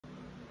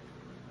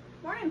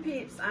Morning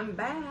peeps, I'm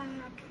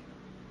back.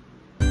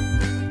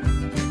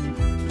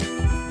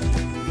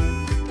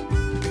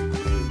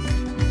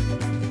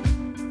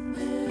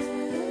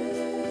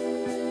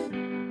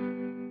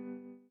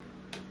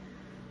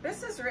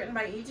 This is written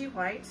by E.G.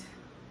 White.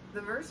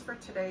 The verse for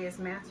today is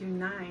Matthew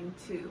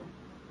 9:2.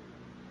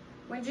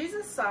 When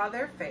Jesus saw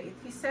their faith,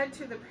 he said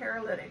to the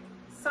paralytic,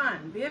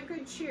 "Son, be of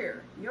good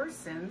cheer, your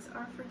sins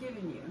are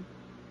forgiven you."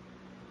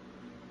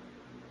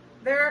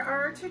 There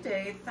are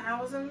today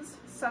thousands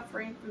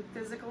suffering from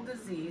physical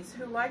disease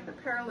who, like the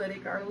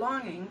paralytic, are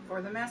longing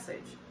for the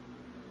message,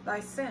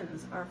 "Thy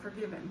sins are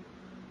forgiven."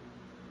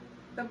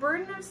 The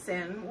burden of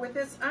sin, with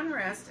its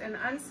unrest and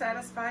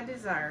unsatisfied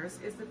desires,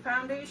 is the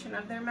foundation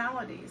of their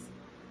maladies.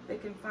 They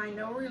can find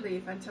no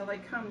relief until they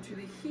come to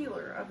the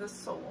healer of the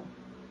soul.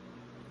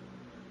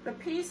 The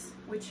peace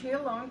which he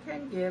alone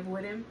can give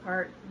would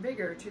impart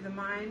vigor to the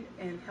mind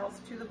and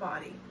health to the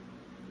body.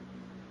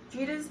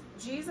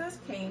 Jesus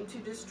came to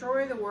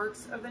destroy the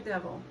works of the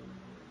devil.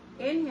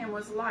 In him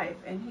was life,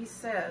 and he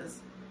says,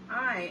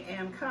 "I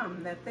am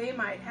come that they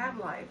might have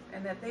life,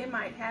 and that they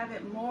might have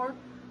it more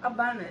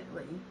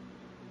abundantly."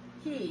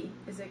 He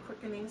is a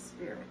quickening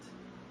spirit.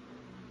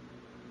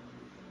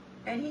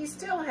 And he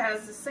still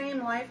has the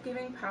same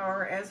life-giving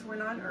power as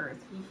when on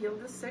earth. He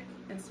healed the sick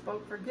and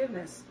spoke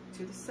forgiveness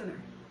to the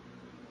sinner.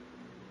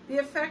 The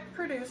effect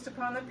produced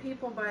upon the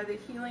people by the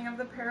healing of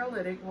the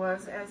paralytic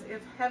was as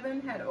if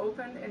heaven had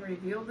opened and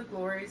revealed the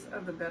glories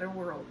of the better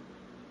world.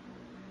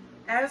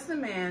 As the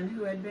man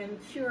who had been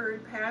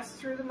cured passed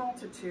through the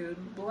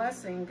multitude,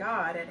 blessing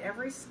God at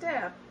every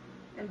step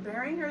and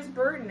bearing his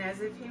burden as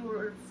if he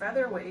were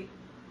featherweight,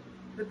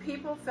 the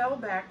people fell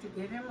back to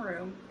give him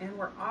room and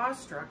were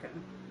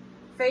awestrucken.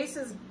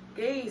 Faces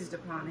gazed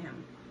upon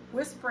him,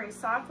 whispering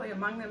softly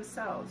among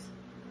themselves,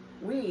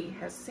 "We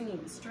have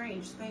seen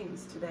strange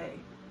things today."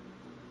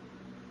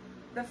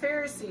 The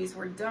Pharisees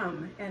were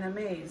dumb and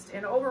amazed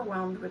and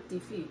overwhelmed with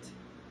defeat.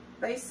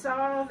 They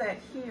saw that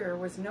here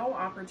was no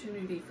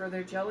opportunity for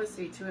their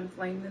jealousy to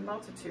inflame the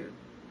multitude.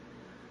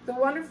 The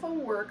wonderful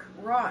work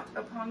wrought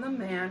upon the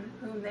man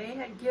whom they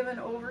had given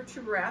over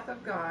to wrath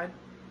of God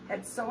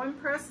had so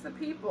impressed the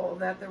people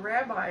that the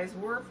rabbis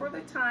were for the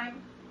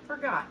time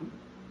forgotten.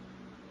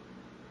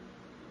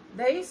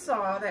 They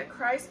saw that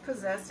Christ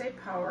possessed a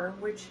power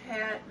which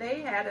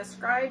they had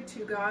ascribed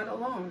to God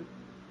alone,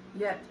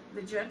 yet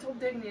the gentle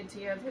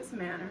dignity of his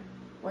manner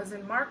was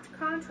in marked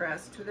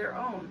contrast to their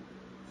own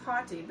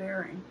haughty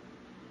bearing.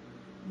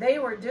 They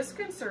were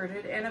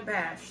disconcerted and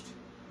abashed,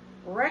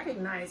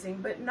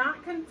 recognizing but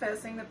not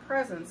confessing the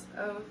presence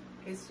of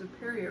a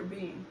superior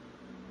being.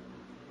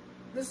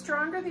 The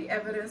stronger the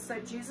evidence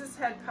that Jesus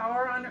had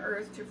power on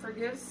earth to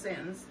forgive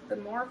sins, the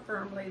more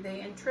firmly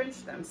they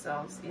entrenched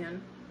themselves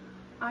in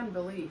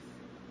unbelief.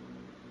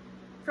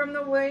 From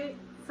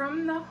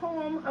the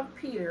home of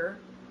Peter,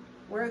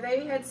 where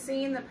they had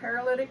seen the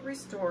paralytic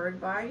restored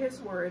by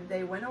his word,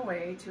 they went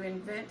away to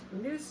invent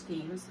new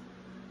schemes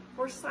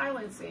for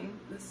silencing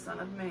the Son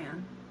of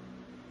Man.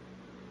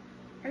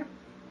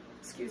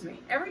 Excuse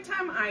me. Every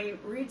time I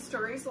read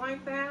stories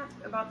like that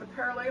about the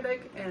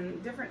paralytic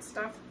and different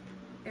stuff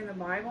in the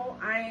Bible,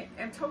 I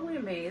am totally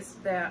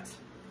amazed that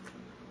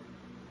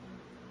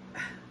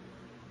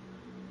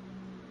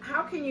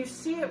how can you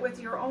see it with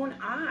your own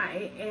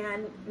eye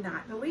and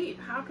not believe?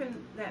 How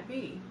can that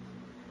be?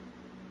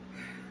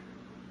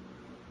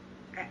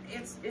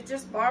 It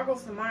just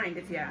boggles the mind,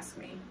 if you ask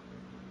me.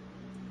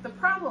 The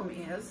problem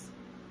is,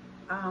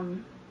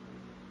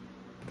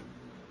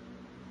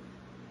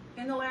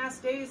 in the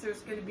last days,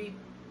 there's going to be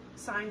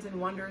signs and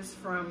wonders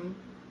from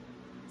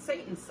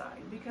Satan's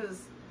side,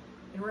 because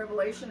in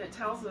Revelation it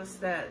tells us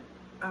that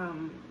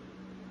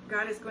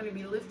God is going to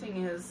be lifting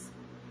his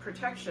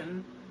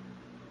protection.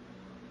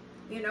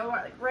 You know,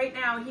 right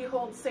now he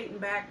holds Satan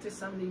back to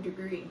some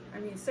degree. I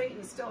mean,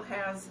 Satan still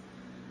has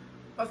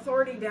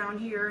authority down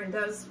here and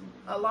does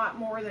a lot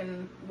more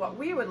than what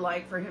we would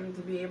like for him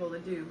to be able to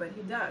do, but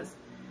he does.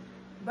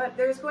 But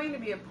there's going to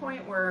be a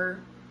point where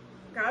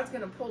God's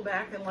going to pull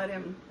back and let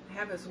him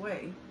have his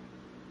way.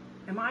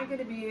 Am I going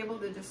to be able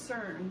to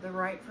discern the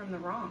right from the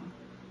wrong?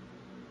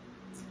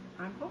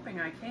 I'm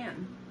hoping I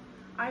can.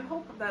 I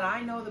hope that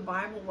I know the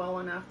Bible well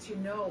enough to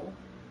know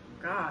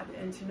God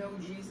and to know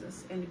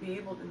Jesus and to be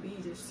able to be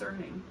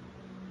discerning.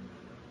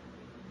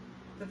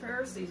 The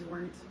Pharisees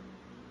weren't.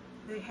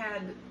 They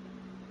had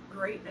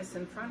greatness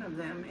in front of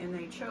them, and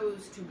they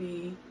chose to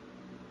be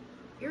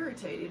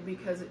irritated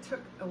because it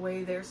took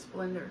away their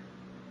splendor.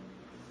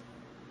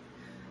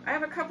 I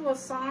have a couple of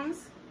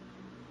songs,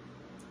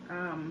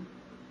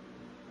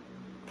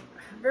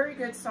 very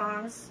good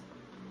songs.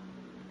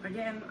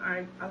 Again,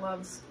 I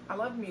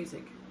love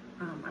music.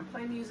 I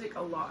play music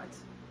a lot,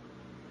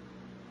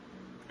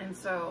 and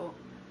so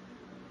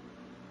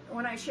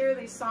when I share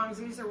these songs,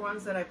 these are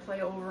ones that I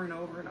play over and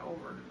over and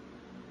over.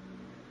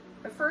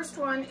 The first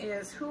one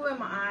is "Who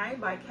Am I"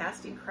 by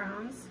Casting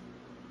Crowns.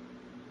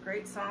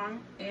 Great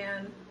song.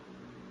 And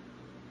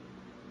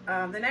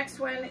the next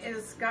one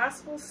is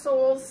Gospel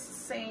Souls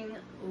sing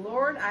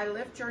 "Lord, I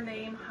Lift Your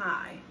Name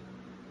High."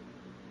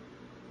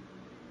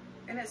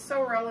 And it's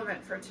so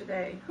relevant for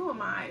today. Who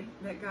am I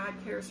that God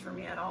cares for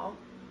me at all?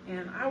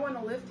 And I want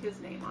to lift his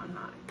name on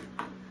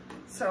high.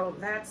 So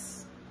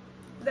that's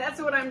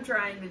what I'm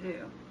trying to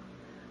do.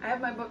 I have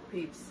my book,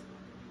 peeps.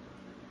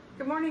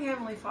 Good morning,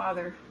 Heavenly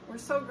Father. We're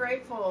so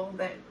grateful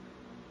that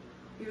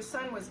your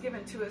Son was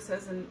given to us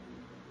as an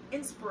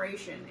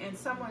inspiration and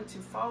someone to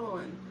follow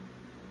and,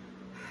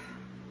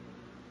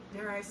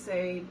 dare I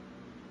say,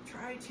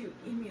 try to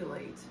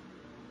emulate.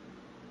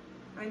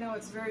 I know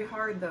it's very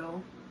hard,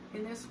 though.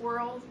 In this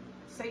world,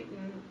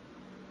 Satan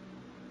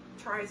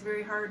tries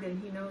very hard,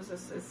 and he knows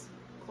us as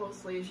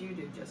closely as you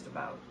do, just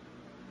about.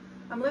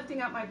 I'm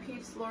lifting up my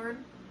peeps, Lord,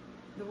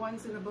 the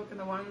ones in the book and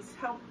the ones,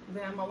 help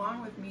them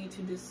along with me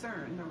to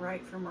discern the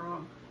right from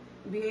wrong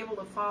and be able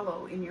to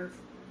follow in your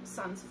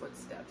Son's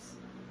footsteps.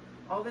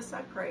 All this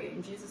I pray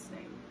in Jesus'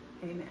 name.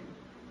 Amen.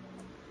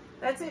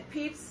 That's it,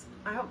 peeps.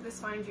 I hope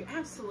this finds you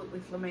absolutely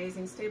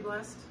flamazing. Stay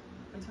blessed.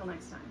 Until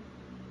next time.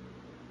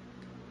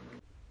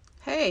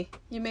 Hey,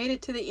 you made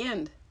it to the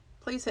end.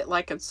 Please hit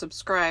like and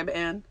subscribe,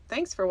 and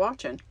thanks for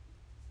watching.